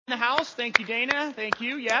the house. Thank you, Dana. Thank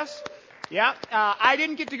you. Yes. Yeah. I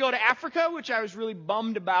didn't get to go to Africa, which I was really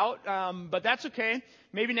bummed about, but that's okay.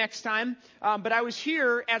 Maybe next time. But I was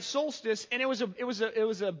here at Solstice, and it was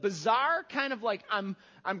a bizarre kind of like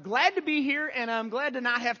I'm glad to be here, and I'm glad to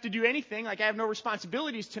not have to do anything. Like I have no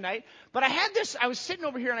responsibilities tonight. But I was sitting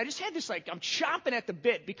over here, and I just had this like I'm chomping at the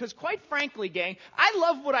bit because, quite frankly, gang, I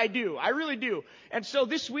love what I do. I really do. And so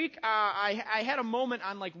this week, I had a moment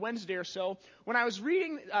on like Wednesday or so when I was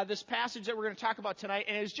reading this passage that we're going to talk about tonight,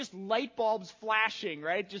 and it was just light bulbs flashing,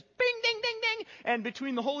 right? Just bing, ding, ding, ding. And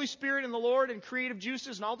between the Holy Spirit and the Lord and creative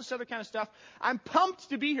juices and all this other kind of stuff, I'm pumped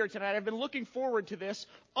to be here tonight. I've been looking forward to this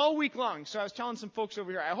all week long. So I was telling some folks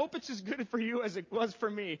over here, I hope it's as good for you as it was for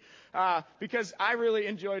me, because I really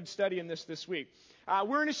enjoyed studying this week.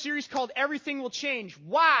 We're in a series called Everything Will Change.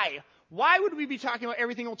 Why? Why would we be talking about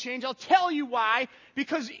everything will change? I'll tell you why.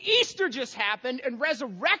 Because Easter just happened, and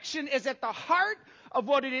resurrection is at the heart of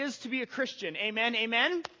what it is to be a Christian. Amen?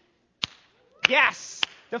 Amen? Yes.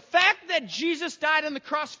 The fact that Jesus died on the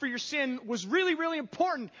cross for your sin was really, really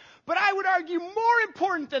important. But I would argue more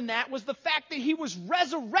important than that was the fact that he was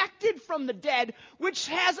resurrected from the dead, which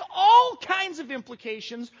has all kinds of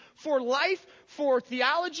implications for life, for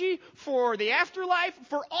theology, for the afterlife,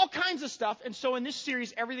 for all kinds of stuff. And so in this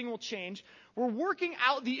series, Everything Will Change, we're working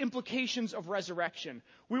out the implications of resurrection.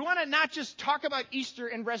 We want to not just talk about Easter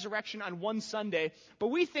and resurrection on one Sunday, but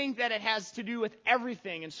we think that it has to do with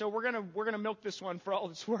everything. And so we're gonna milk this one for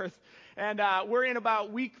all it's worth. And we're in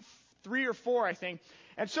about week 3 or 4, I think.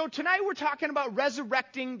 And so tonight we're talking about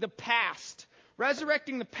resurrecting the past.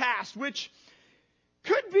 Resurrecting the past, which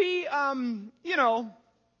could be, a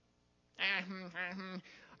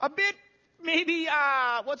bit maybe,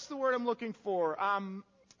 what's the word I'm looking for?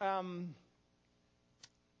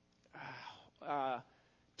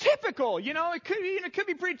 Typical, it could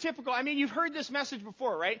be pretty typical. I mean, you've heard this message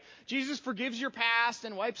before, right? Jesus forgives your past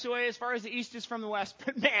and wipes away as far as the east is from the west.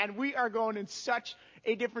 But man, we are going in such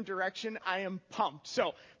a different direction. I am pumped.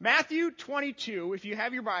 So, Matthew 22, if you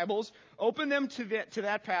have your Bibles, open them to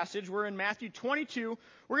that passage. We're in Matthew 22.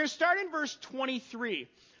 We're going to start in verse 23.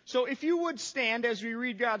 So, if you would stand as we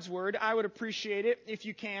read God's Word, I would appreciate it if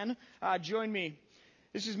you can. Join me.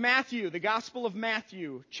 This is Matthew, the Gospel of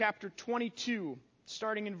Matthew, chapter 22,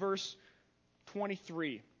 starting in verse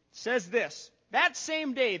 23. It says this: That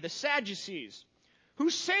same day, the Sadducees, who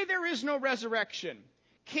say there is no resurrection,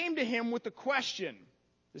 came to him with the question.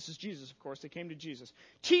 This is Jesus, of course. They came to Jesus.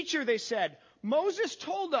 Teacher, they said, Moses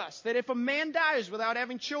told us that if a man dies without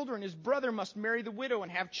having children, his brother must marry the widow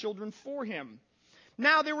and have children for him.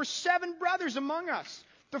 Now there were 7 brothers among us.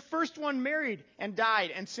 The first one married and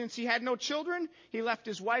died, and since he had no children, he left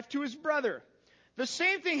his wife to his brother. The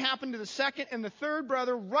same thing happened to the second and the third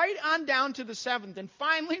brother, right on down to the 7th, and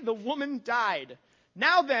finally the woman died.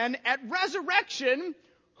 Now then, at resurrection,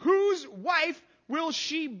 whose wife will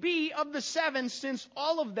she be of the 7, since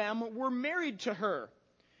all of them were married to her?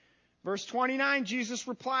 Verse 29, Jesus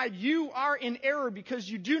replied, You are in error because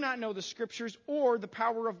you do not know the Scriptures or the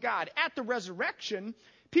power of God. At the resurrection,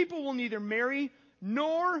 people will neither marry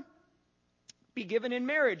nor be given in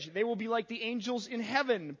marriage. They will be like the angels in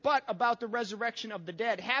heaven. But about the resurrection of the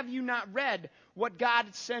dead, have you not read what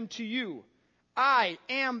God sent to you? I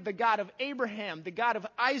am the God of Abraham, the God of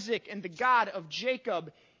Isaac, and the God of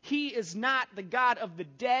Jacob. He is not the God of the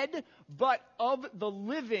dead, but of the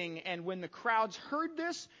living. And when the crowds heard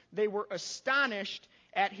this, they were astonished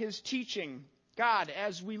at his teaching. God,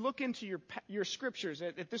 as we look into your scriptures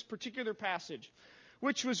at this particular passage,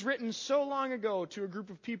 which was written so long ago to a group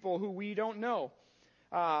of people who we don't know,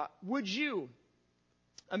 would you,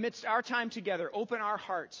 amidst our time together, open our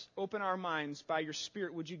hearts, open our minds by your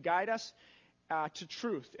Spirit? Would you guide us to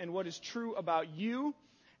truth and what is true about you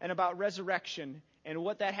and about resurrection and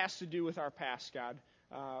what that has to do with our past, God?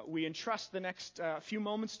 We entrust the next few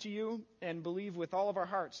moments to you and believe with all of our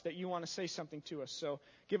hearts that you want to say something to us. So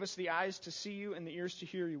give us the eyes to see you and the ears to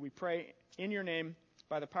hear you. We pray in your name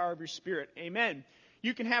by the power of your Spirit. Amen.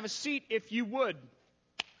 You can have a seat if you would.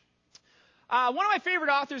 One of my favorite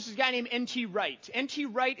authors is a guy named N.T. Wright. N.T.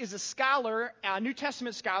 Wright is a scholar, a New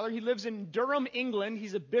Testament scholar. He lives in Durham, England.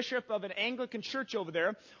 He's a bishop of an Anglican church over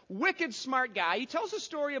there. Wicked smart guy. He tells a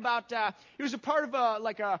story about, he was a part of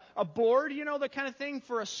a board, the kind of thing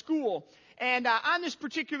for a school. And on this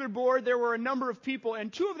particular board, there were a number of people,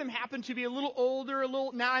 and two of them happened to be a little older,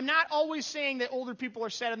 now I'm not always saying that older people are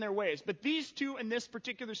set in their ways, but these two in this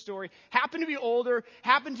particular story happen to be older,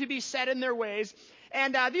 happen to be set in their ways.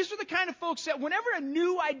 And these were the kind of folks that whenever a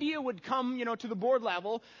new idea would come, to the board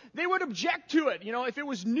level, they would object to it. If it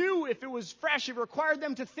was new, if it was fresh, it required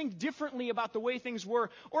them to think differently about the way things were.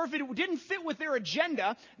 Or if it didn't fit with their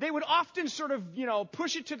agenda, they would often sort of,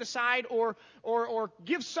 push it to the side or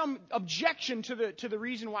give some objection to the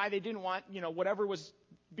reason why they didn't want, whatever was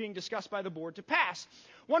being discussed by the board to pass.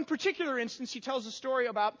 One particular instance, he tells a story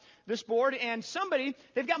about this board, and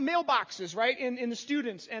they've got mailboxes, right, in the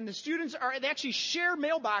students, and the students they actually share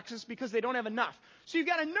mailboxes because they don't have enough. So you've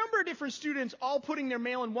got a number of different students all putting their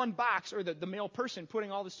mail in one box, or the mail person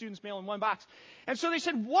putting all the students' mail in one box. And so they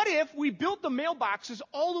said, what if we built the mailboxes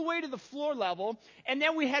all the way to the floor level, and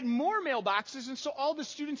then we had more mailboxes, and so all the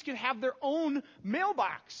students could have their own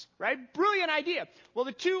mailbox, right? Brilliant idea. Well,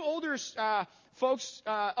 the two older folks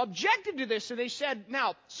objected to this, so they said,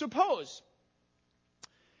 now, suppose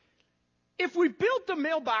if we built the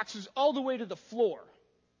mailboxes all the way to the floor,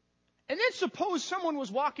 and then suppose someone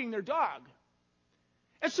was walking their dog,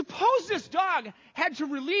 and suppose this dog had to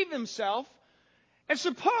relieve himself, and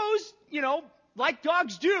suppose, like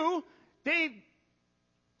dogs do, they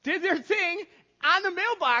did their thing on the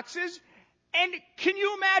mailboxes, and can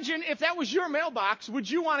you imagine if that was your mailbox, would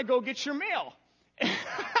you want to go get your mail?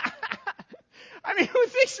 I mean, who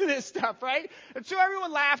thinks of this stuff, right? And so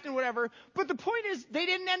everyone laughed and whatever. But the point is, they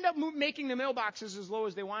didn't end up making the mailboxes as low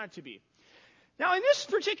as they wanted to be. Now, in this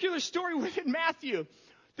particular story within Matthew,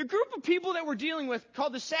 the group of people that we're dealing with,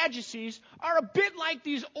 called the Sadducees, are a bit like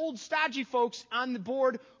these old stodgy folks on the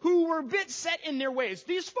board who were a bit set in their ways.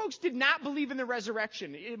 These folks did not believe in the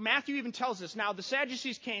resurrection. Matthew even tells us, now the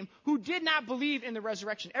Sadducees came who did not believe in the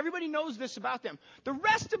resurrection. Everybody knows this about them. The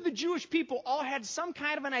rest of the Jewish people all had some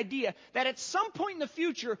kind of an idea that at some point in the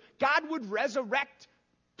future, God would resurrect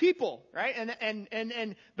people, right?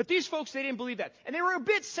 But these folks, they didn't believe that. And they were a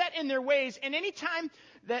bit set in their ways, and any time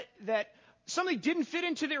that something didn't fit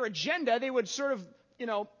into their agenda, they would sort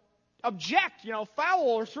of, object, foul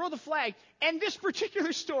or throw the flag. And this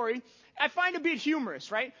particular story, I find a bit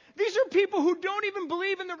humorous, right? These are people who don't even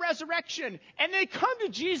believe in the resurrection. And they come to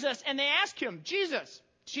Jesus and they ask him, Jesus,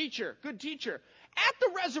 teacher, good teacher, at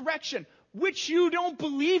the resurrection, which you don't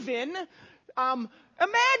believe in,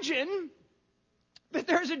 imagine that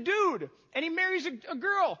there's a dude and he marries a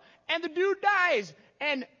girl and the dude dies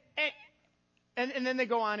and then they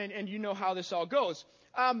go on, and you know how this all goes.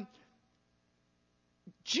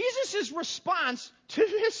 Jesus' response to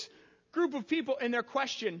this group of people and their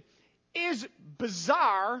question is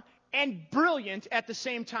bizarre and brilliant at the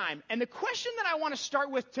same time. And the question that I want to start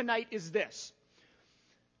with tonight is this.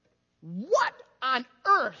 What on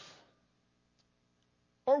earth,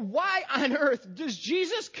 or why on earth, does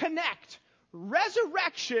Jesus connect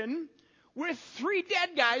resurrection with three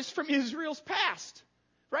dead guys from Israel's past?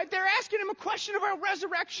 Right? They're asking him a question about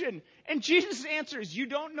resurrection. And Jesus' answer is, you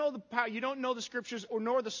don't know the power, you don't know the scriptures,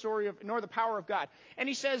 nor the story of, nor the power of God. And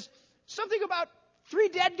he says something about three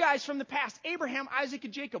dead guys from the past, Abraham, Isaac,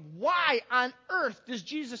 and Jacob. Why on earth does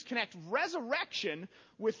Jesus connect resurrection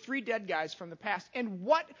with three dead guys from the past? And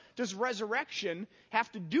what does resurrection have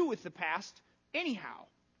to do with the past anyhow?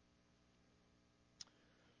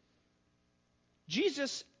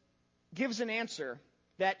 Jesus gives an answer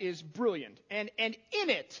that is brilliant. And in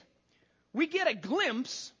it, we get a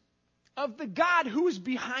glimpse of the God who is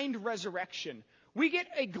behind resurrection. We get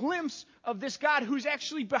a glimpse of this God who's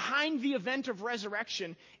actually behind the event of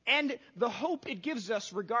resurrection and the hope it gives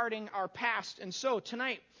us regarding our past. And so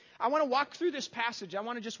tonight, I want to walk through this passage. I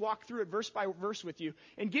want to just walk through it verse by verse with you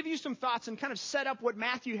and give you some thoughts and kind of set up what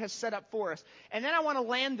Matthew has set up for us. And then I want to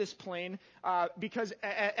land this plane because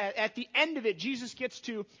at the end of it, Jesus gets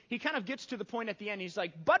to the point at the end. He's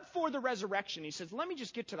like, but for the resurrection. He says, let me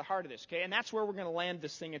just get to the heart of this, okay? And that's where we're going to land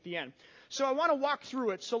this thing at the end. So I want to walk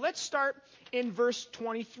through it. So let's start in verse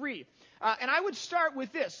 23. And I would start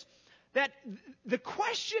with this. That the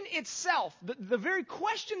question itself, the very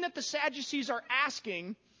question that the Sadducees are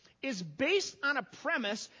asking, is based on a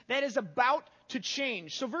premise that is about to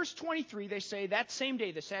change. So verse 23, they say, that same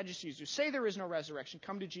day, the Sadducees who say there is no resurrection,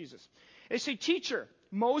 come to Jesus. They say, teacher,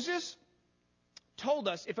 Moses told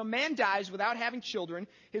us if a man dies without having children,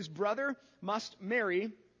 his brother must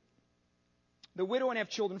marry the widow and have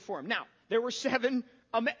children for him. Now, there were 7,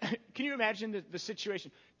 can you imagine the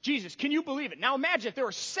situation? Jesus, can you believe it? Now imagine if there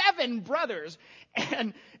were 7 brothers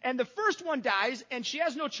and the first one dies and she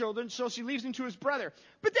has no children, so she leaves him to his brother.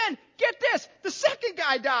 But then, get this, the second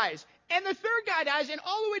guy dies and the third guy dies and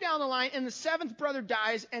all the way down the line and the 7th brother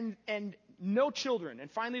dies and no children.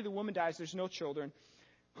 And finally, the woman dies. There's no children.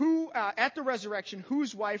 Who, at the resurrection,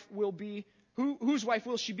 whose wife will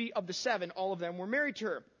she be of the seven? All of them were married to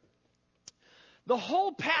her. The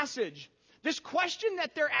whole passage, this question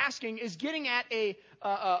that they're asking is getting at a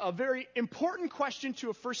very important question to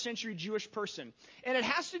a first century Jewish person. And it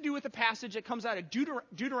has to do with a passage that comes out of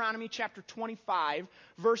Deuteronomy chapter 25,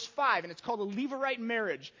 verse 5. And it's called a Levirate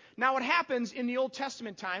marriage. Now what happens in the Old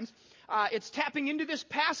Testament times, it's tapping into this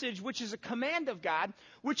passage, which is a command of God,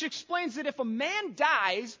 which explains that if a man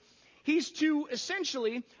dies, he's to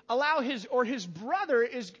essentially allow his brother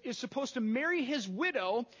is supposed to marry his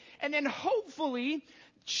widow, and then hopefully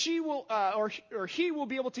she will, or he will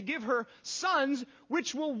be able to give her sons,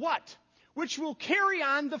 which will what? Which will carry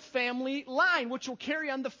on the family line, which will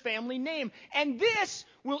carry on the family name. And this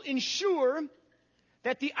will ensure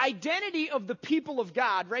that the identity of the people of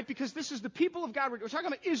God, right? Because this is the people of God. We're talking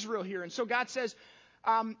about Israel here. And so God says,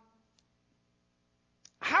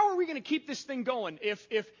 how are we going to keep this thing going if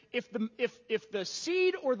the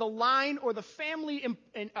seed or the line or the family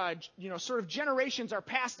sort of generations are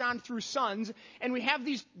passed on through sons, and we have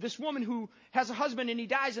this woman who has a husband and he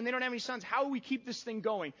dies and they don't have any sons? How do we keep this thing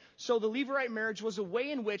going? So the Levirate marriage was a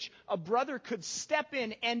way in which a brother could step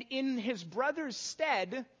in and in his brother's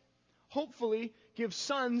stead, hopefully give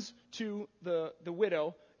sons to the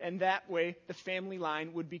widow. And that way, the family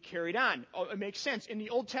line would be carried on. It makes sense. In the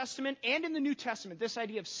Old Testament and in the New Testament, this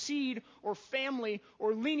idea of seed or family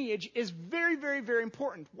or lineage is very, very, very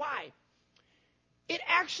important. Why? It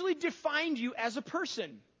actually defined you as a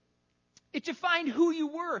person. It defined who you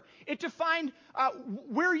were. It defined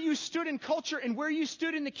where you stood in culture and where you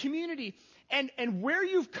stood in the community and where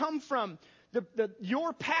you've come from.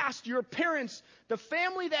 Your past, your parents, the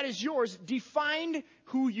family that is yours defined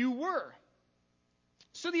who you were.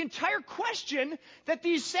 So the entire question that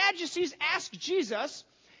these Sadducees ask Jesus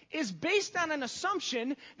is based on an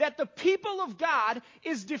assumption that the people of God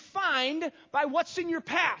is defined by what's in your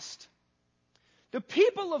past. The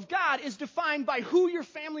people of God is defined by who your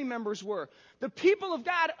family members were. The people of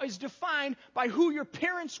God is defined by who your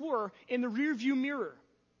parents were in the rearview mirror.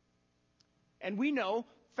 And we know,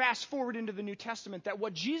 fast forward into the New Testament, that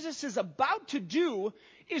what Jesus is about to do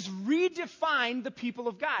is redefine the people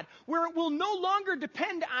of God, where it will no longer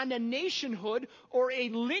depend on a nationhood or a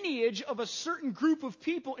lineage of a certain group of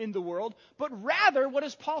people in the world, but rather, what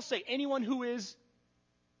does Paul say? Anyone who is,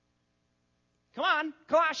 come on,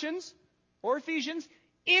 Colossians or Ephesians,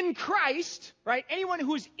 in Christ, right? Anyone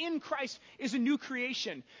who is in Christ is a new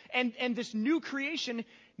creation. And this new creation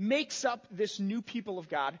makes up this new people of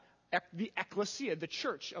God, the ecclesia, the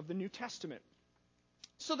church of the New Testament.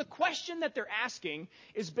 So the question that they're asking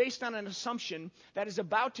is based on an assumption that is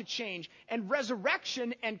about to change. And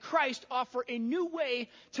resurrection and Christ offer a new way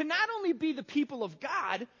to not only be the people of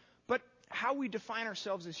God, but how we define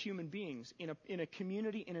ourselves as human beings in a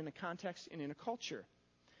community and in a context and in a culture.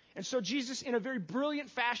 And so Jesus, in a very brilliant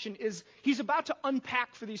fashion, he's about to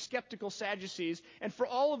unpack for these skeptical Sadducees and for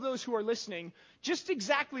all of those who are listening just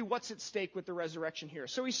exactly what's at stake with the resurrection here.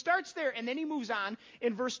 So he starts there and then he moves on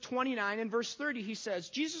in verse 29 and verse 30. He says,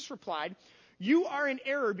 Jesus replied, "You are in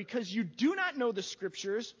error because you do not know the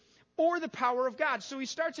Scriptures or the power of God." So he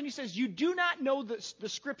starts and he says, you do not know the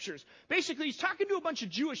Scriptures. Basically, he's talking to a bunch of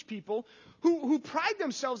Jewish people who pride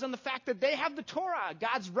themselves on the fact that they have the Torah,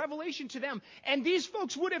 God's revelation to them. And these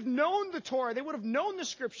folks would have known the Torah. They would have known the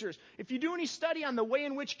Scriptures. If you do any study on the way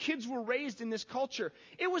in which kids were raised in this culture,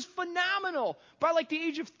 it was phenomenal. By like the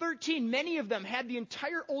age of 13, many of them had the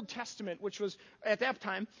entire Old Testament, which was at that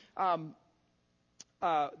time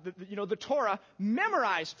the Torah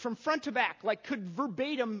memorized from front to back, like could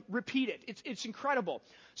verbatim repeat it. It's incredible.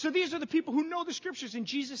 So these are the people who know the Scriptures. And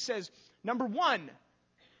Jesus says, number one,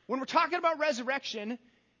 when we're talking about resurrection,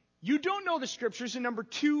 you don't know the Scriptures. And number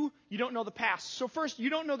two, you don't know the past. So first, you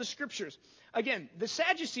don't know the Scriptures. Again, the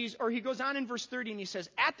Sadducees, or he goes on in verse 30 and he says,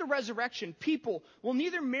 at the resurrection, people will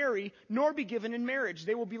neither marry nor be given in marriage.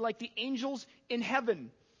 They will be like the angels in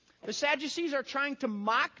heaven. The Sadducees are trying to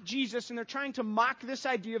mock Jesus, and they're trying to mock this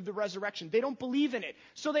idea of the resurrection. They don't believe in it.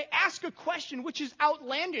 So they ask a question which is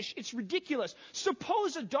outlandish. It's ridiculous.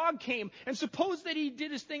 Suppose a dog came, and suppose that he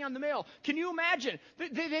did his thing on the mail. Can you imagine?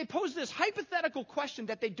 They pose this hypothetical question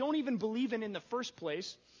that they don't even believe in the first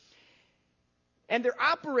place. And they're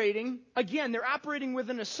operating with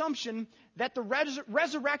an assumption that the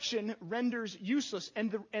resurrection renders useless.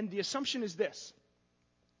 And the assumption is this.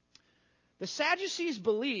 The Sadducees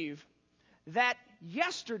believe that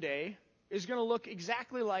yesterday is going to look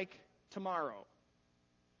exactly like tomorrow.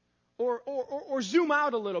 Or zoom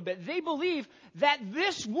out a little bit. They believe that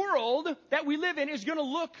this world that we live in is going to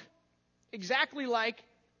look exactly like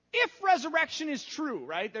if resurrection is true,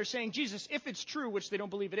 right? They're saying, Jesus, if it's true, which they don't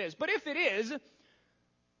believe it is, but if it is,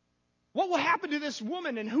 what will happen to this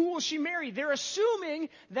woman and who will she marry? They're assuming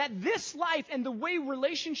that this life and the way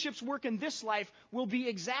relationships work in this life will be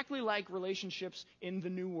exactly like relationships in the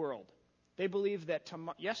new world. They believe that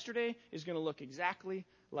yesterday is going to look exactly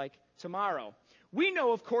like tomorrow. We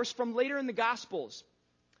know, of course, from later in the Gospels,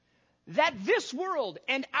 that this world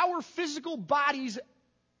and our physical bodies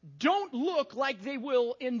don't look like they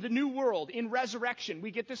will in the new world, in resurrection. We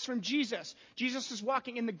get this from Jesus. Jesus is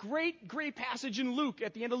walking in the great passage in Luke,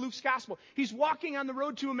 at the end of Luke's gospel. He's walking on the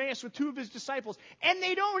road to Emmaus with two of his disciples, and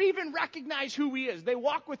they don't even recognize who he is. They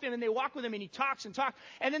walk with him, and he talks and talks,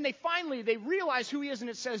 and then they realize who he is, and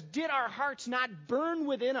it says, did our hearts not burn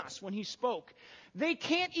within us when he spoke? They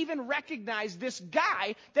can't even recognize this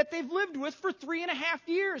guy that they've lived with for 3.5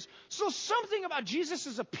 years. So something about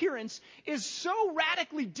Jesus' appearance is so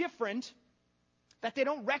radically different that they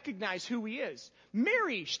don't recognize who he is.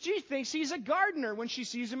 Mary, she thinks he's a gardener when she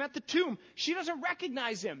sees him at the tomb. She doesn't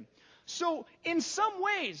recognize him. So in some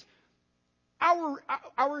ways,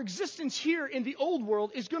 our existence here in the old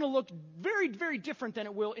world is going to look very, very different than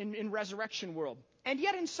it will in resurrection world. And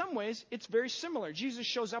yet, in some ways, it's very similar. Jesus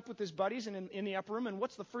shows up with his buddies in the upper room, and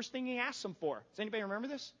what's the first thing he asks them for? Does anybody remember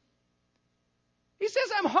this? He says,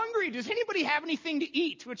 I'm hungry. Does anybody have anything to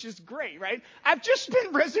eat? Which is great, right? I've just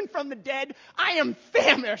been risen from the dead. I am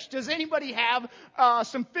famished. Does anybody have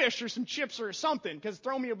some fish or some chips or something? Because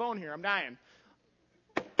throw me a bone here. I'm dying.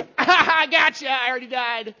 I gotcha. I already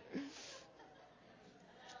died.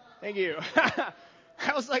 Thank you.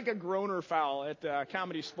 That was like a groaner foul at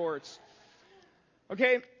Comedy Sports.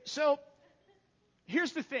 Okay, so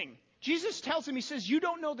here's the thing. Jesus tells him, he says, you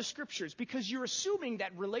don't know the scriptures because you're assuming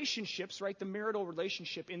that relationships, right, the marital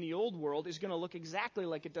relationship in the old world is going to look exactly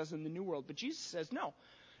like it does in the new world. But Jesus says, no,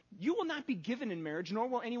 you will not be given in marriage, nor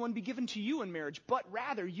will anyone be given to you in marriage, but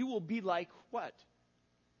rather you will be like what?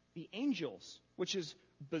 The angels, which is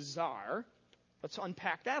bizarre. Let's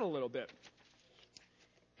unpack that a little bit.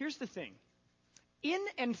 Here's the thing. In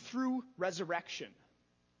and through resurrection,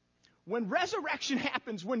 when resurrection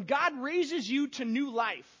happens, when God raises you to new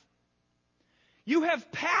life, you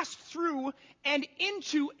have passed through and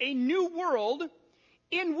into a new world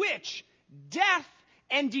in which death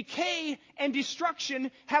and decay and destruction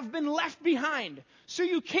have been left behind. So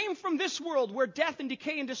you came from this world where death and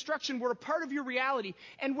decay and destruction were a part of your reality.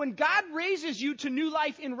 And when God raises you to new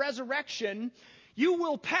life in resurrection, you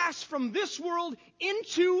will pass from this world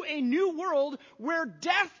into a new world where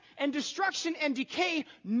death and destruction and decay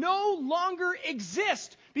no longer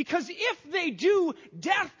exist. Because if they do,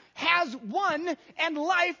 death has won and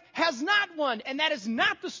life has not won. And that is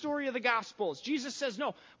not the story of the Gospels. Jesus says,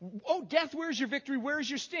 no, oh, death, where's your victory? Where's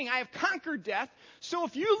your sting? I have conquered death. So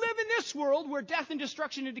if you live in this world where death and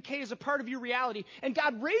destruction and decay is a part of your reality, and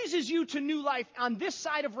God raises you to new life on this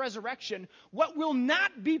side of resurrection, what will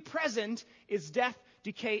not be present is death,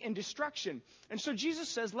 decay, and destruction. And so Jesus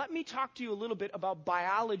says, let me talk to you a little bit about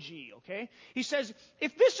biology, okay? He says,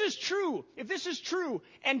 if this is true,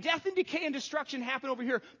 and death and decay and destruction happen over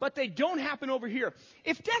here, but they don't happen over here,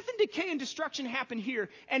 if death and decay and destruction happen here,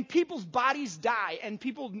 and people's bodies die, and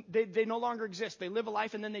people, they no longer exist, they live a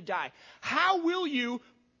life and then they die, how will you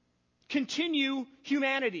continue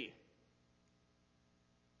humanity?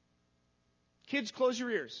 Kids, close your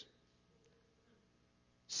ears.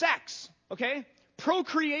 Sex, okay?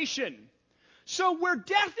 Procreation. So where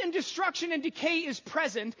death and destruction and decay is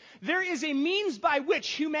present, there is a means by which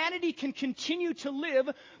humanity can continue to live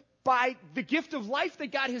by the gift of life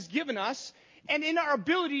that God has given us and in our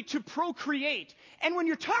ability to procreate. And when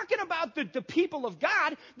you're talking about the people of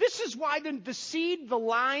God, this is why the seed, the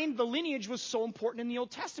line, the lineage was so important in the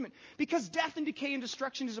Old Testament. Because death and decay and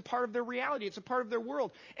destruction is a part of their reality. It's a part of their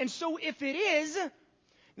world. And so if it is,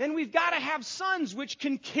 then we've got to have sons which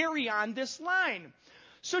can carry on this line.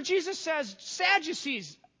 So Jesus says,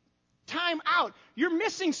 Sadducees, time out. You're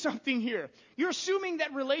missing something here. You're assuming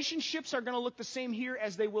that relationships are going to look the same here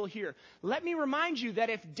as they will here. Let me remind you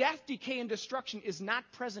that if death, decay, and destruction is not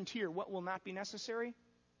present here, what will not be necessary?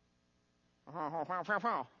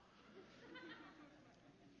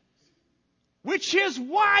 Which is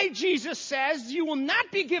why Jesus says you will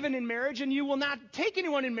not be given in marriage and you will not take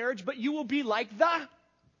anyone in marriage, but you will be like the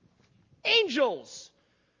angels.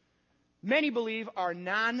 Many believe are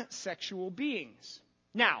non-sexual beings.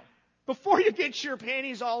 Now, before you get your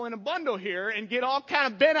panties all in a bundle here and get all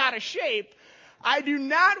kind of bent out of shape, I do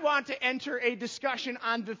not want to enter a discussion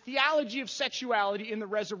on the theology of sexuality in the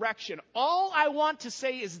resurrection. All I want to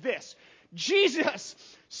say is this. Jesus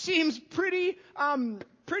seems pretty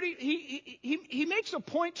he makes a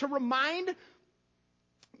point to remind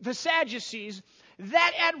the Sadducees,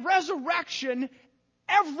 that at resurrection,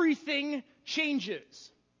 everything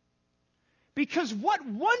changes. Because what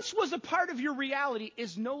once was a part of your reality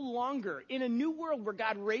is no longer. In a new world where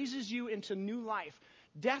God raises you into new life,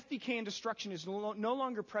 death, decay, and destruction is no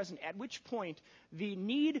longer present, at which point the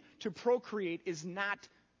need to procreate is not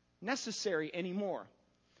necessary anymore.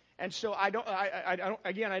 And so I don't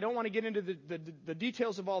want to get into the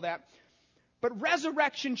details of all that. But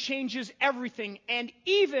resurrection changes everything, and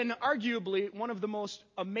even, arguably, one of the most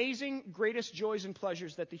amazing, greatest joys and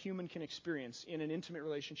pleasures that the human can experience in an intimate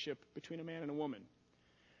relationship between a man and a woman.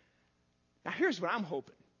 Now, here's what I'm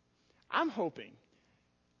hoping. I'm hoping,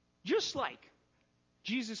 just like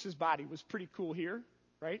Jesus' body was pretty cool here,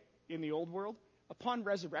 right, in the old world, upon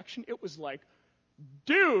resurrection, it was like,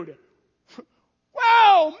 dude,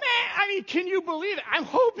 whoa, man, I mean, can you believe it? I'm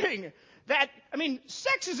hoping that, I mean,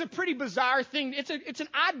 sex is a pretty bizarre thing. It's an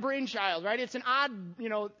odd brainchild, right? It's an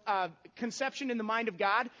odd, conception in the mind of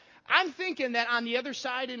God. I'm thinking that on the other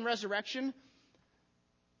side in resurrection,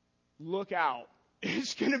 look out.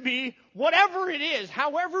 It's going to be whatever it is,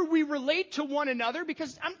 however we relate to one another,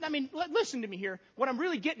 because, listen to me here. What I'm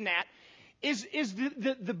really getting at is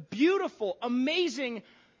the beautiful, amazing,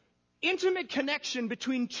 intimate connection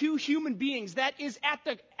between two human beings that is at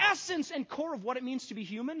the essence and core of what it means to be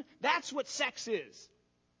human. That's what sex is.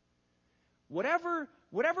 Whatever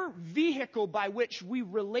vehicle by which we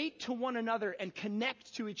relate to one another and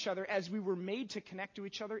connect to each other as we were made to connect to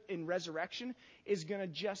each other in resurrection is going to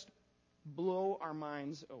just blow our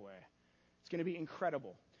minds away. It's going to be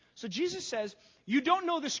incredible. So Jesus says, you don't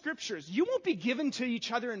know the scriptures. You won't be given to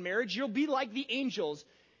each other in marriage. You'll be like the angels.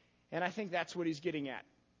 And I think that's what he's getting at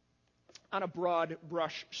on a broad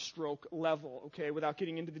brush stroke level, okay, without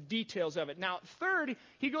getting into the details of it. Now, third,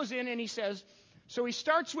 he goes in and he says, so he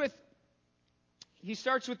starts with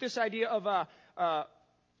this idea of,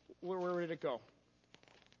 where did it go?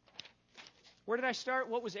 Where did I start?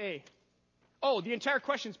 What was A? Oh, the entire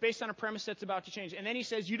question is based on a premise that's about to change. And then he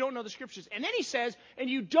says, you don't know the scriptures. And then he says, and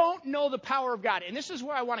you don't know the power of God. And this is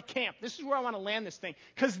where I want to camp. This is where I want to land this thing.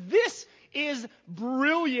 Because this is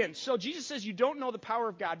brilliant. So Jesus says, you don't know the power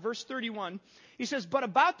of God. Verse 31, he says, but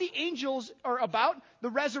about the angels, or about the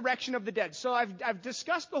resurrection of the dead. So I've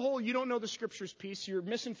discussed the whole you don't know the scriptures piece. You're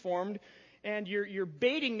misinformed. And you're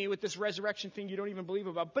baiting me with this resurrection thing you don't even believe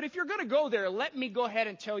about. But if you're going to go there, let me go ahead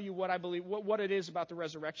and tell you what I believe, what it is about the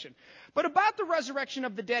resurrection. But about the resurrection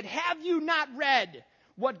of the dead, have you not read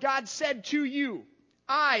what God said to you?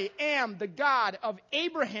 I am the God of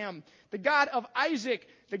Abraham, the God of Isaac,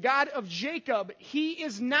 the God of Jacob. He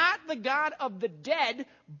is not the God of the dead,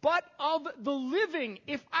 but of the living.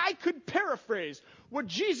 If I could paraphrase what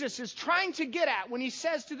Jesus is trying to get at when he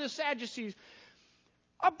says to the Sadducees,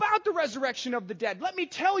 about the resurrection of the dead, let me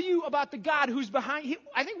tell you about the God who's behind.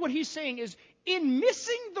 I think what he's saying is, in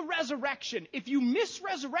missing the resurrection, if you miss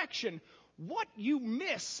resurrection, what you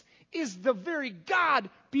miss is the very God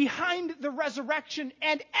behind the resurrection.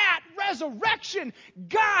 And at resurrection,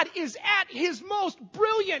 God is at his most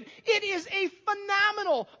brilliant. It is a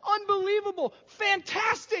phenomenal, unbelievable,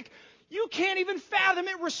 fantastic, you can't even fathom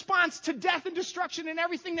it, response to death and destruction and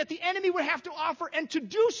everything that the enemy would have to offer. And to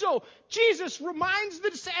do so, Jesus reminds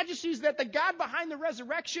the Sadducees that the God behind the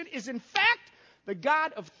resurrection is in fact the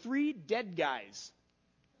God of 3 dead guys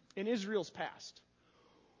in Israel's past.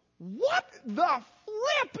 What the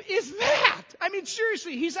flip is that? I mean,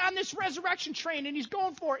 seriously, he's on this resurrection train and he's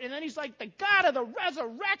going for it. And then he's like, the God of the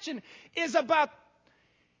resurrection is about,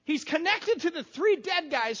 he's connected to the 3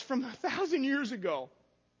 dead guys from 1,000 years ago.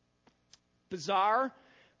 Bizarre,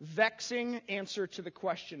 vexing answer to the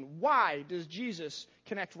question, why does Jesus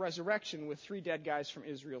connect resurrection with 3 dead guys from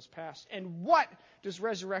Israel's past? And what does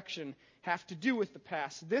resurrection have to do with the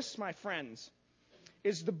past? This, my friends,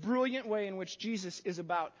 is the brilliant way in which Jesus is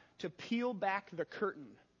about to peel back the curtain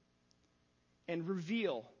and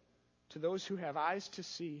reveal to those who have eyes to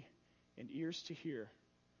see and ears to hear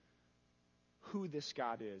who this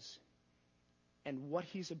God is and what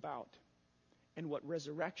he's about and what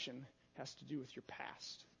resurrection has to do with your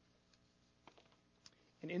past.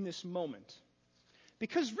 And in this moment,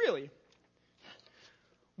 because really,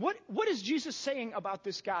 what is Jesus saying about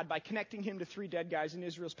this God by connecting him to 3 dead guys in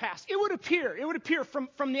Israel's past? It would appear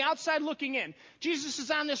from the outside looking in. Jesus is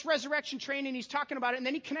on this resurrection train and he's talking about it, and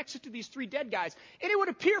then he connects it to these 3 dead guys. And it would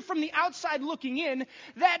appear from the outside looking in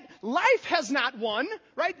that life has not won,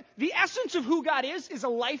 right? The essence of who God is a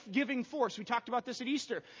life-giving force. We talked about this at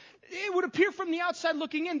Easter. It would appear from the outside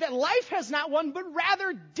looking in that life has not won, but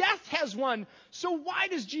rather death has won. So why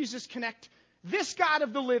does Jesus connect this God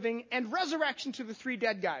of the living and resurrection to the 3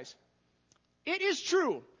 dead guys? It is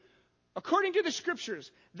true. according to the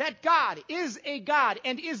scriptures, that God is a God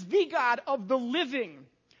and is the God of the living,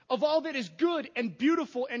 of all that is good and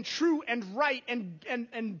beautiful and true and right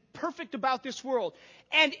and perfect about this world.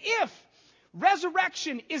 And if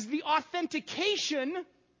resurrection is the authentication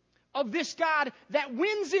of this God that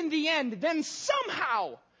wins in the end, then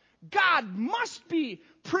somehow God must be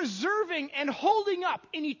preserving and holding up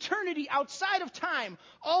in eternity outside of time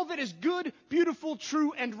all that is good, beautiful,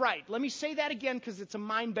 true, and right. Let me say that again because it's a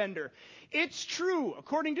mind bender. It's true,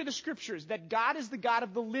 according to the scriptures, that God is the God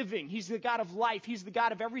of the living. He's the God of life. He's the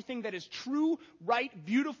God of everything that is true, right,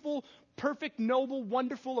 beautiful, perfect, noble,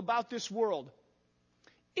 wonderful about this world.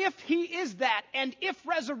 If he is that, and if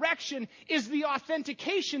resurrection is the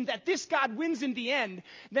authentication that this God wins in the end,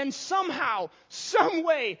 then somehow, some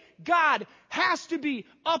way, God has to be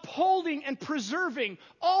upholding and preserving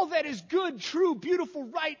all that is good, true, beautiful,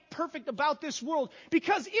 right, perfect about this world.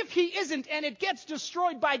 Because if he isn't and it gets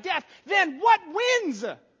destroyed by death, then what wins?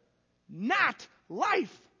 Not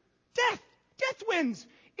life. Death. Death wins.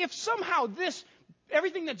 If somehow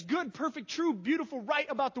everything that's good, perfect, true, beautiful, right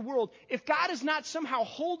about the world, if God is not somehow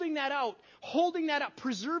holding that up,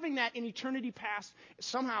 preserving that in eternity past,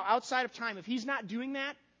 somehow outside of time, if he's not doing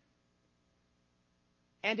that,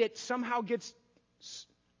 and it somehow gets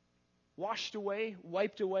washed away,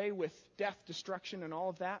 wiped away with death, destruction, and all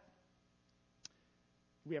of that,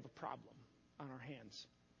 we have a problem on our hands.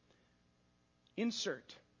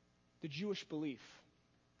 Insert the Jewish belief,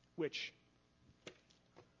 which,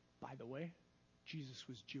 by the way, Jesus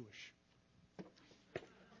was Jewish.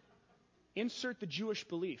 Insert the Jewish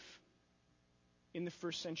belief in the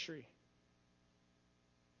first century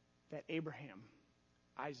that Abraham,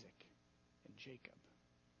 Isaac, and Jacob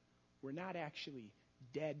were not actually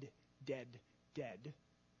dead,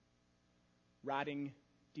 rotting,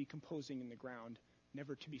 decomposing in the ground,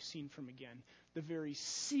 never to be seen from again. The very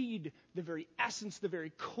seed, the very essence, the very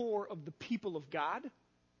core of the people of God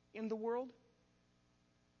in the world,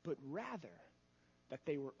 but rather that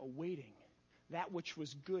they were awaiting that which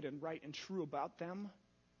was good and right and true about them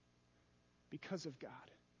because of God.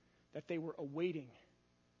 That they were awaiting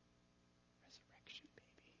resurrection,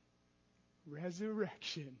 baby.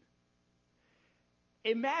 Resurrection.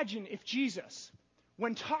 Imagine if Jesus,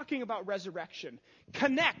 when talking about resurrection,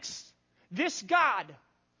 connects this God,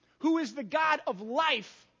 who is the God of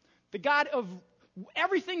life, the God of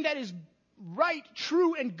everything that is right,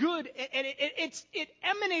 true, and good, and it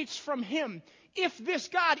emanates from him. If this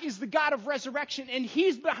God is the God of resurrection and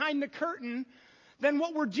he's behind the curtain, then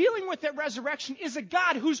what we're dealing with at resurrection is a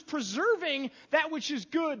God who's preserving that which is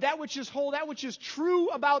good, that which is whole, that which is true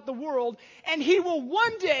about the world, and he will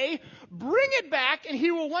one day bring it back, and he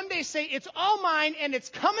will one day say, it's all mine, and it's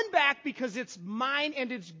coming back because it's mine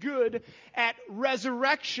and it's good at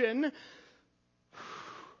resurrection.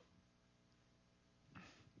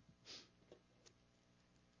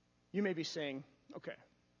 You may be saying, okay,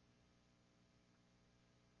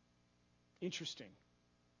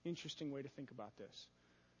 interesting way to think about this.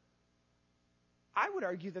 I would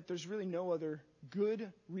argue that there's really no other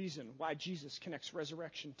good reason why Jesus connects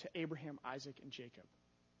resurrection to Abraham, Isaac, and Jacob.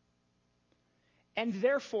 And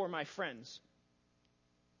therefore, my friends,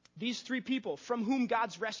 these three people from whom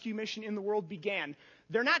God's rescue mission in the world began,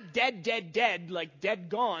 they're not dead, like dead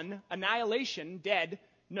gone, annihilation, dead.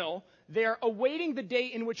 No, they are awaiting the day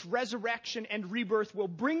in which resurrection and rebirth will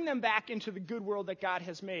bring them back into the good world that God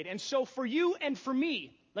has made. And so for you and for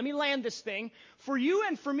me, let me land this thing. For you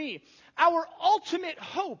and for me, our ultimate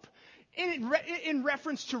hope in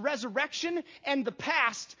reference to resurrection and the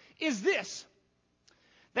past is this: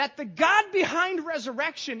 that the God behind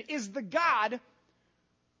resurrection is the God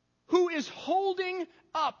who is holding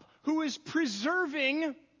up, who is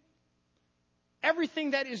preserving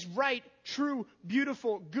everything that is right, true,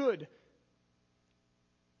 beautiful, good.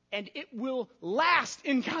 And it will last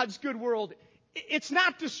in God's good world. It's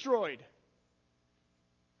not destroyed.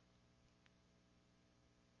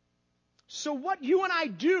 So what you and I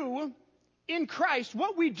do in Christ,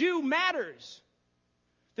 what we do matters.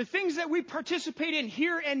 The things that we participate in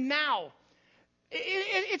here and now.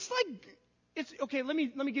 Okay, let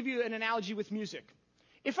me give you an analogy with music.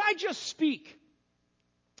 If I just speak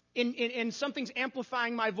in something's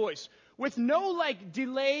amplifying my voice, with no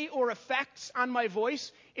delay or effects on my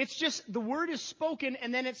voice, it's just the word is spoken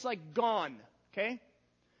and then it's gone, okay?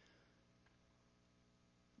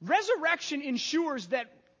 Resurrection ensures that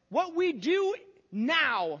what we do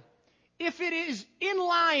now, if it is in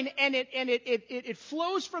line and it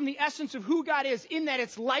flows from the essence of who God is, in that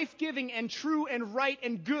it's life-giving and true and right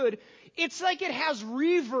and good, it's like it has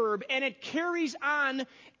reverb and it carries on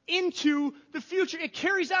into the future. It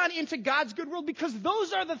carries on into God's good world because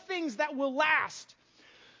those are the things that will last.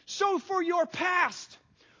 So for your past,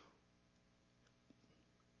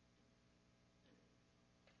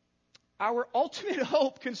 our ultimate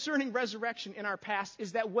hope concerning resurrection in our past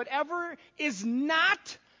is that whatever is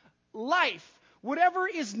not life, whatever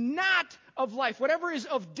is not of life, whatever is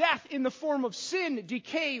of death in the form of sin,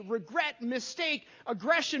 decay, regret, mistake,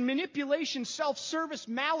 aggression, manipulation, self-service,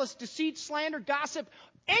 malice, deceit, slander, gossip,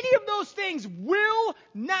 any of those things will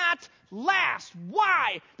not last.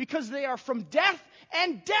 Why? Because they are from death,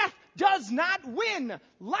 and death does not win.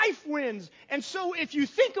 Life wins. And so if you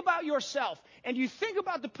think about yourself, and you think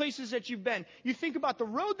about the places that you've been, you think about the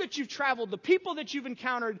road that you've traveled, the people that you've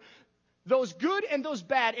encountered, those good and those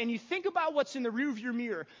bad, and you think about what's in the rearview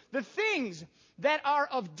mirror, the things that are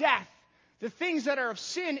of death, the things that are of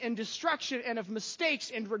sin and destruction and of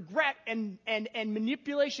mistakes and regret and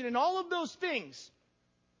manipulation and all of those things,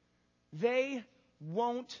 they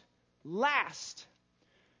won't last.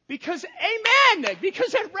 Because, amen,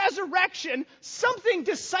 because at resurrection, something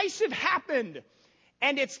decisive happened.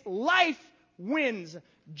 And it's life wins.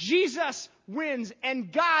 Jesus wins,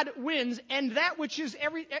 and God wins, and that which is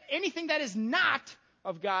anything that is not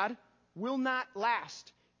of God will not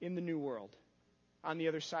last in the new world on the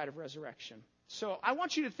other side of resurrection. So I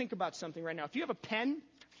want you to think about something right now. If you have a pen,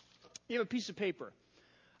 you have a piece of paper,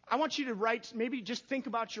 I want you to write, maybe just think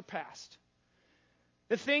about your past.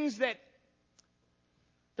 The things that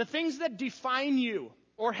define you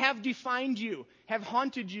or have defined you, have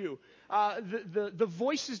haunted you, the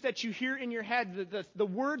voices that you hear in your head, the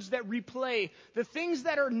words that replay, the things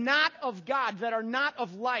that are not of God, that are not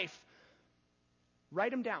of life,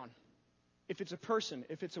 write them down. If it's a person,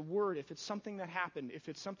 if it's a word, if it's something that happened, if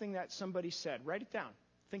it's something that somebody said, write it down.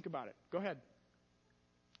 Think about it. Go ahead.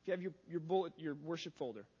 If you have your worship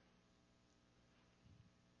folder.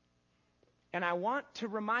 And I want to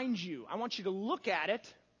remind you, I want you to look at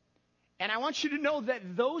it, and I want you to know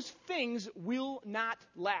that those things will not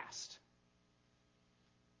last.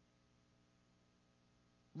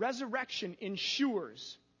 Resurrection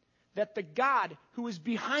ensures that the God who is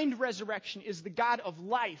behind resurrection is the God of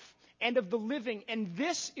life and of the living, and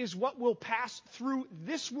this is what will pass through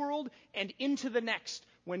this world and into the next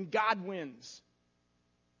when God wins.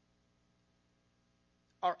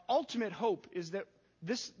 Our ultimate hope is that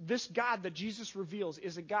this God that Jesus reveals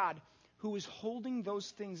is a God who is holding those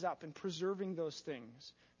things up and preserving those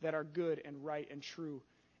things that are good and right and true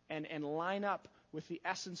and line up with the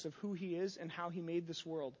essence of who he is and how he made this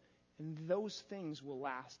world. And those things will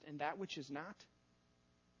last. And that which is not,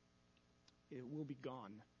 it will be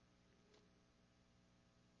gone.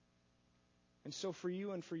 And so for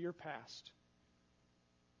you and for your past,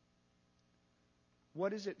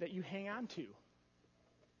 what is it that you hang on to?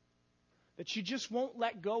 That you just won't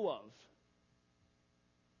let go of?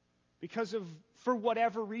 Because of, for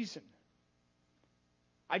whatever reason.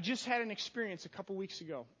 I just had an experience a couple weeks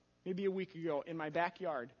ago, maybe a week ago, in my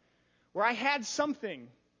backyard, where I had something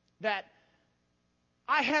that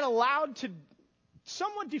I had allowed to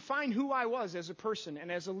somewhat define who I was as a person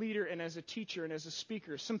and as a leader and as a teacher and as a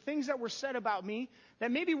speaker. Some things that were said about me that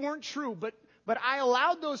maybe weren't true, but I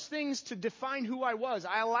allowed those things to define who I was.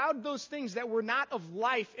 I allowed those things that were not of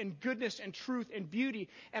life and goodness and truth and beauty,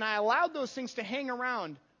 and I allowed those things to hang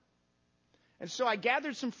around. And so I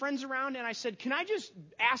gathered some friends around and I said, can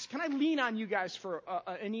I lean on you guys for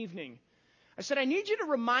an evening? I said, I need you to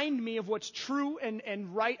remind me of what's true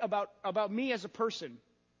and right about me as a person.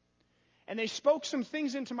 And they spoke some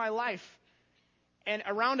things into my life. And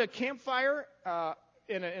around a campfire,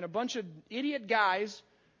 in a bunch of idiot guys,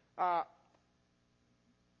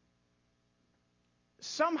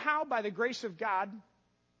 somehow by the grace of God,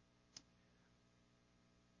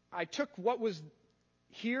 I took what was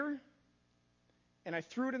here and I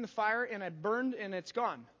threw it in the fire and it burned and it's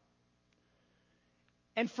gone.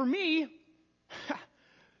 And for me,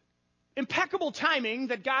 impeccable timing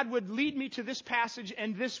that God would lead me to this passage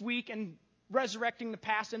and this week and resurrecting the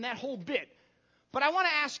past and that whole bit. But I want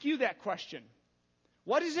to ask you that question.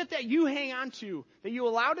 What is it that you hang on to, that you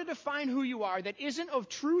allow to define who you are, that isn't of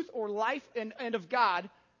truth or life and of God?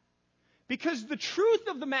 Because the truth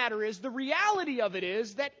of the matter is, the reality of it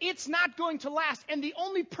is that it's not going to last. And the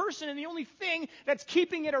only person and the only thing that's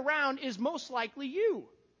keeping it around is most likely you.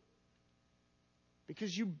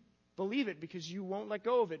 Because you believe it, because you won't let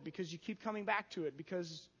go of it, because you keep coming back to it,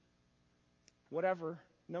 because whatever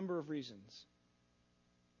number of reasons.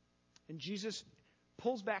 And Jesus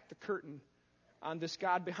pulls back the curtain on this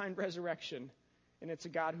God behind resurrection, and it's a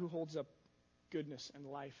God who holds up goodness and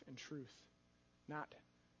life and truth, not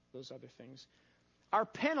those other things. Our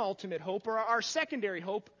penultimate hope, or our secondary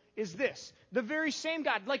hope, is this. The very same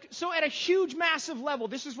God. So at a huge, massive level,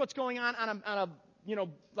 this is what's going on a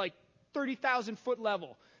 30,000 foot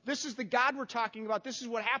level. This is the God we're talking about. This is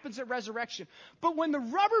what happens at resurrection. But when the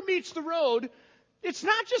rubber meets the road, it's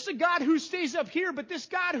not just a God who stays up here, but this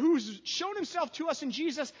God who's shown himself to us in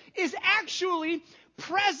Jesus is actually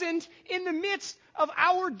present in the midst of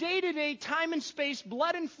our day-to-day time and space,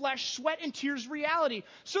 blood and flesh, sweat and tears reality.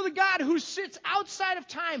 So the God who sits outside of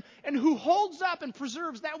time and who holds up and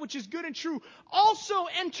preserves that which is good and true also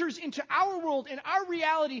enters into our world and our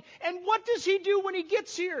reality. And what does he do when he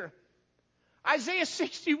gets here? Isaiah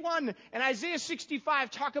 61 and Isaiah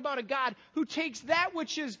 65 talk about a God who takes that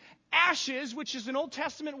which is ashes, which is an Old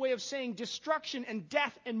Testament way of saying destruction and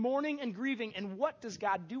death and mourning and grieving. And what does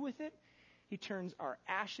God do with it? He turns our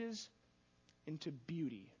ashes into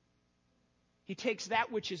beauty. He takes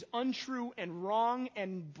that which is untrue and wrong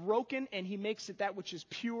and broken, and he makes it that which is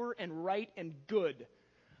pure and right and good.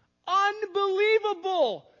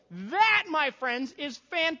 Unbelievable! That, my friends, is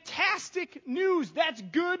fantastic news. That's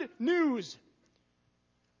good news.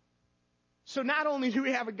 So not only do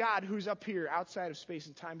we have a God who's up here outside of space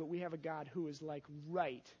and time, but we have a God who is like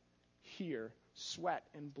right here, sweat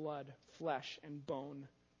and blood, flesh and bone,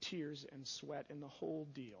 tears and sweat, and the whole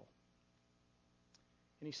deal.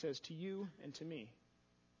 And he says to you and to me,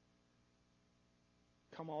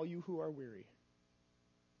 come all you who are weary,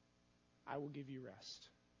 I will give you rest.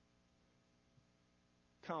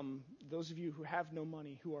 Come, those of you who have no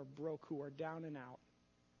money, who are broke, who are down and out,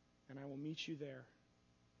 and I will meet you there,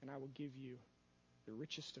 and I will give you the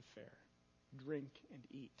richest of fare. Drink and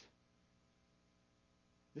eat.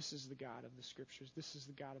 This is the God of the Scriptures. This is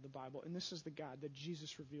the God of the Bible. And this is the God that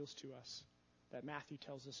Jesus reveals to us, that Matthew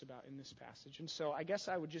tells us about in this passage. And so I guess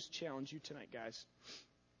I would just challenge you tonight, guys.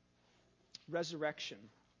 Resurrection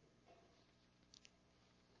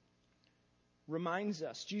reminds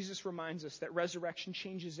us, Jesus reminds us that resurrection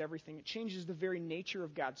changes everything. It changes the very nature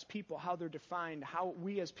of God's people, how they're defined, how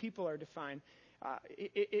we as people are defined.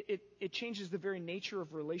 It changes the very nature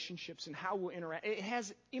of relationships and how we'll interact. It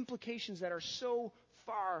has implications that are so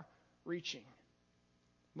far-reaching.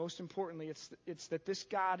 Most importantly, it's that this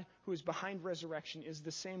God who is behind resurrection is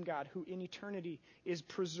the same God who in eternity is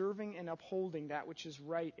preserving and upholding that which is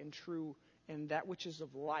right and true and that which is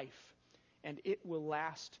of life. And it will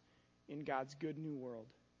last in God's good new world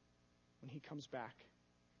when he comes back.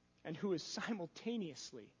 And who is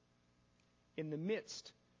simultaneously in the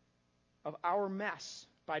midst of our mess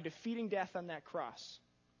by defeating death on that cross.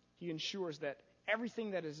 He ensures that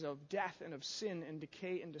everything that is of death and of sin and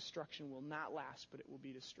decay and destruction will not last, but it will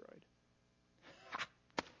be destroyed.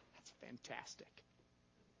 That's fantastic.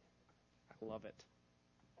 I love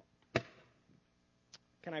it.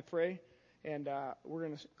 Can I pray? And we're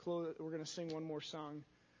going to close. We're going to sing one more song,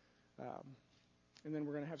 and then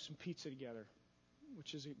we're going to have some pizza together,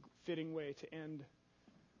 which is a fitting way to end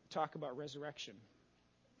talk about resurrection.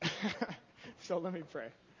 So let me pray.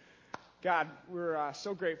 God, we're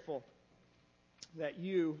so grateful that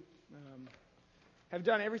you have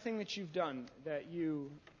done everything that you've done, that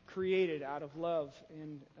you created out of love,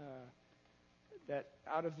 and that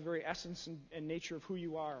out of the very essence and nature of who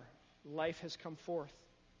you are, life has come forth.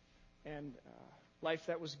 And life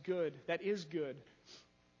that was good, that is good,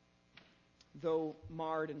 though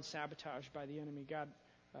marred and sabotaged by the enemy. God,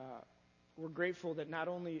 we're grateful that not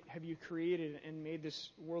only have you created and made this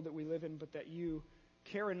world that we live in, but that you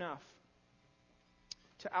care enough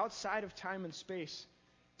to, outside of time and space,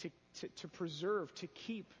 to preserve, to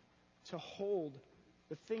keep, to hold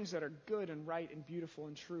the things that are good and right and beautiful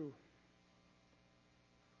and true,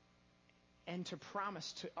 and to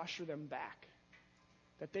promise to usher them back,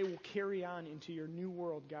 that they will carry on into your new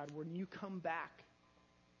world, God, when you come back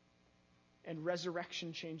and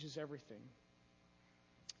resurrection changes everything.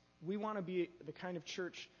 We want to be the kind of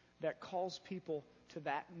church that calls people to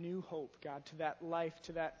that new hope, God, to that life,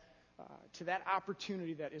 to that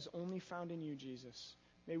opportunity that is only found in you, Jesus.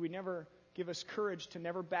 May we never give us courage to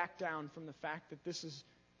never back down from the fact that this is,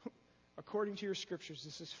 according to your scriptures,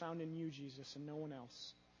 this is found in you, Jesus, and no one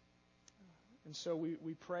else. And so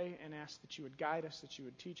we pray and ask that you would guide us, that you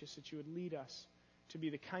would teach us, that you would lead us to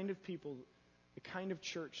be the kind of people, the kind of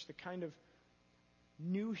church, the kind of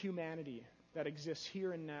new humanity that exists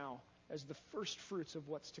here and now as the first fruits of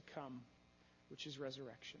what's to come, which is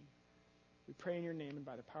resurrection. We pray in your name and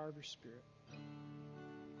by the power of your Spirit.